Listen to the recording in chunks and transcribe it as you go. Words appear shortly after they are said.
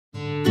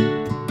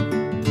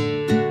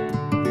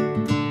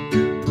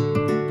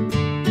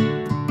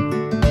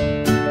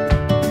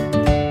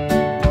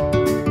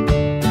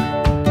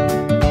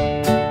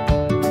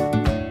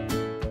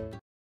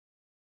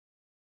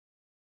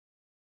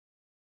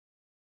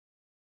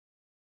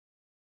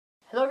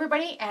Hello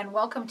everybody and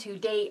welcome to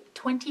day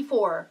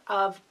 24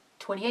 of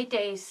 28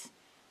 days,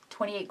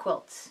 28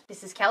 quilts.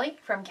 This is Kelly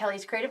from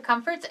Kelly's Creative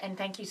Comforts and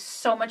thank you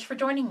so much for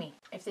joining me.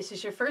 If this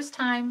is your first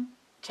time,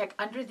 check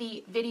under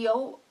the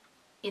video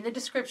in the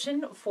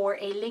description for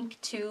a link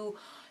to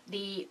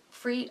the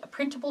free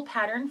printable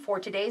pattern for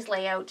today's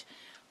layout,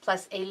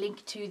 plus a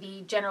link to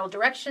the general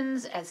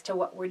directions as to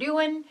what we're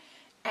doing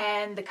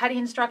and the cutting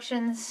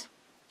instructions,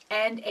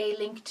 and a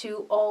link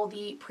to all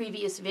the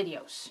previous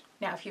videos.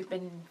 Now, if you've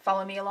been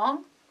following me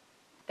along,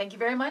 thank you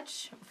very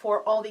much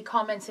for all the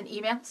comments and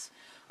emails.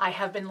 I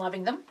have been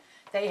loving them.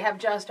 They have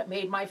just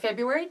made my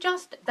February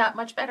just that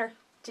much better.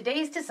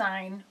 Today's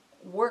design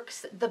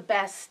works the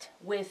best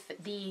with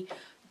the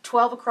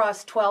 12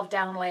 across 12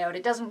 down layout.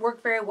 It doesn't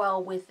work very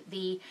well with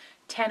the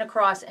 10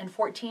 across and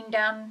 14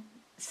 down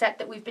set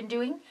that we've been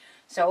doing.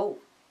 So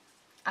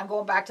I'm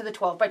going back to the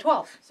 12 by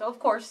 12. So of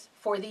course,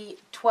 for the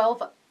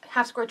 12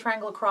 half square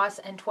triangle across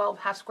and 12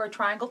 half square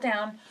triangle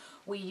down,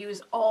 we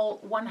use all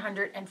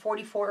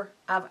 144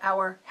 of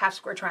our half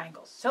square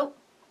triangles. So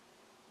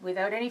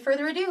without any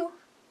further ado,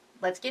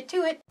 let's get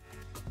to it.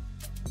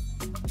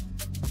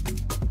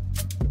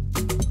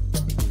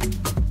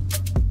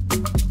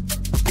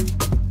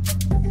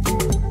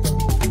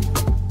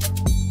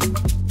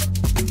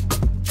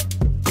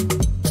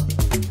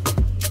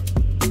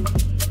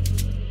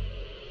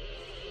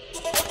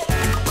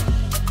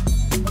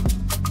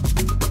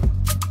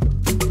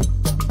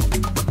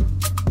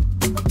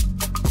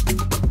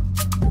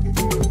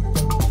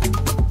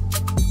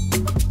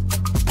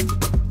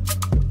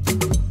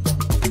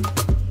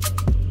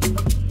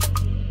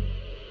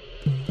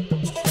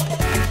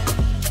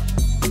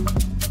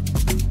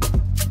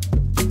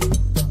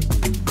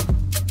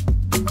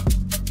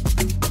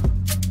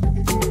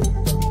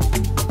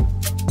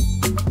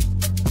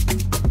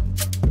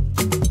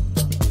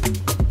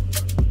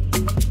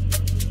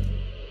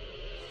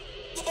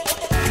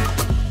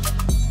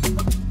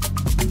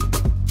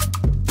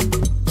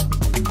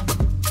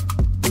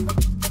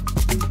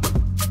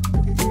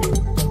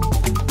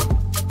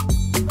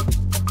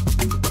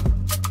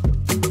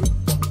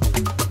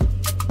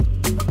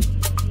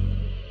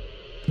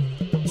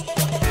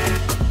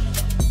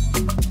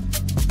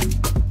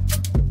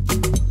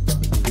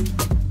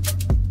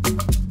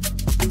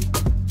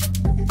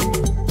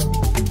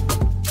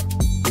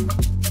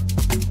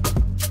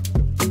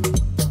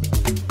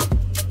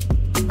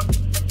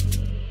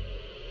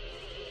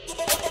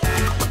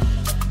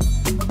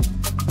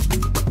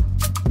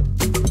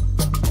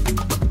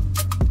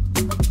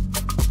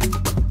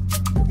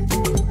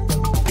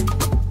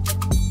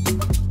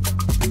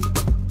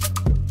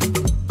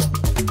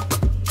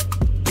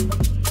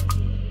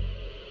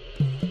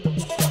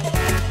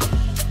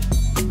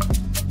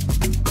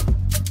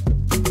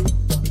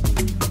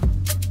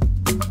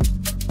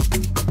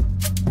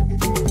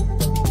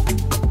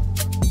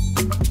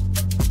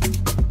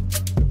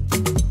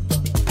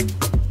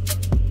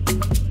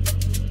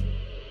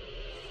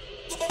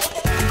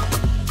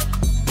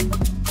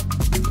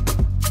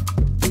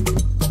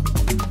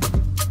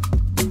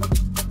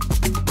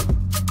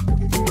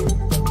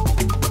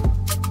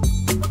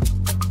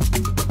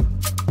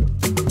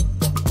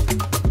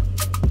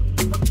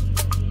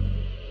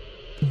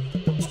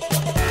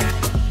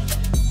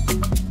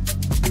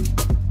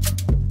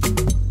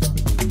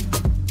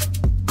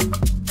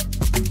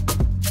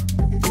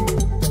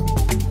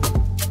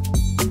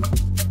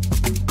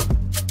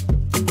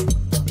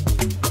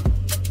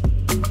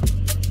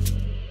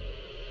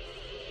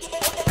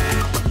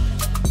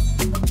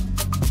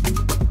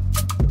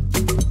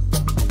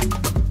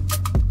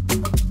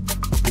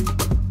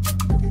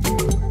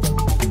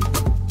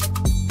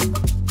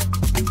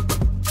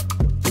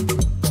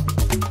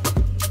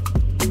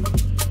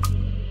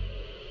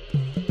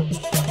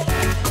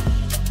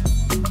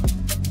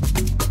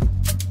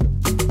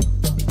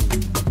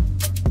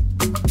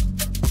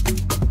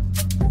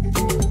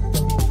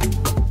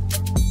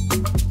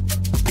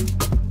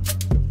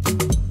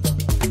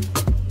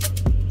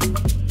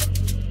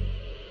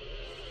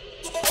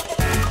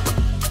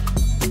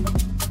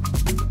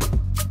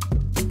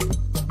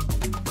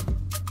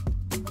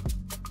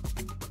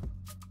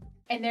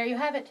 And there you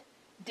have it,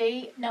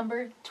 day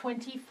number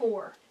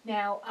 24.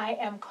 Now I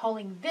am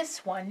calling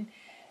this one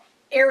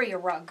area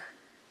rug,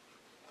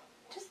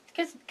 just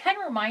because it kind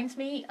of reminds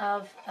me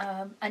of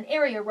an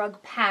area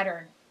rug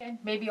pattern, and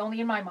maybe only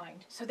in my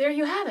mind. So there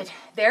you have it.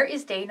 There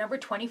is day number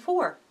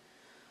 24.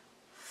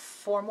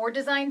 4 more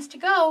designs to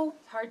go.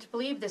 It's hard to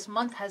believe this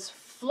month has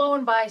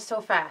flown by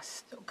so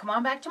fast. So come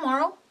on back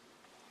tomorrow.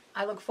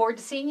 I look forward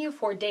to seeing you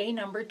for day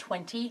number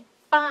 25.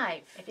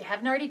 If you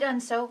haven't already done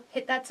so,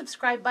 hit that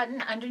subscribe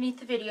button underneath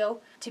the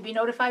video to be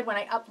notified when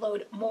I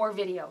upload more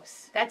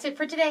videos. That's it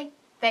for today.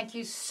 Thank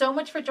you so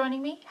much for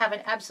joining me. Have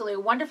an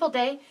absolutely wonderful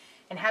day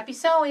and happy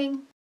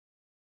sewing!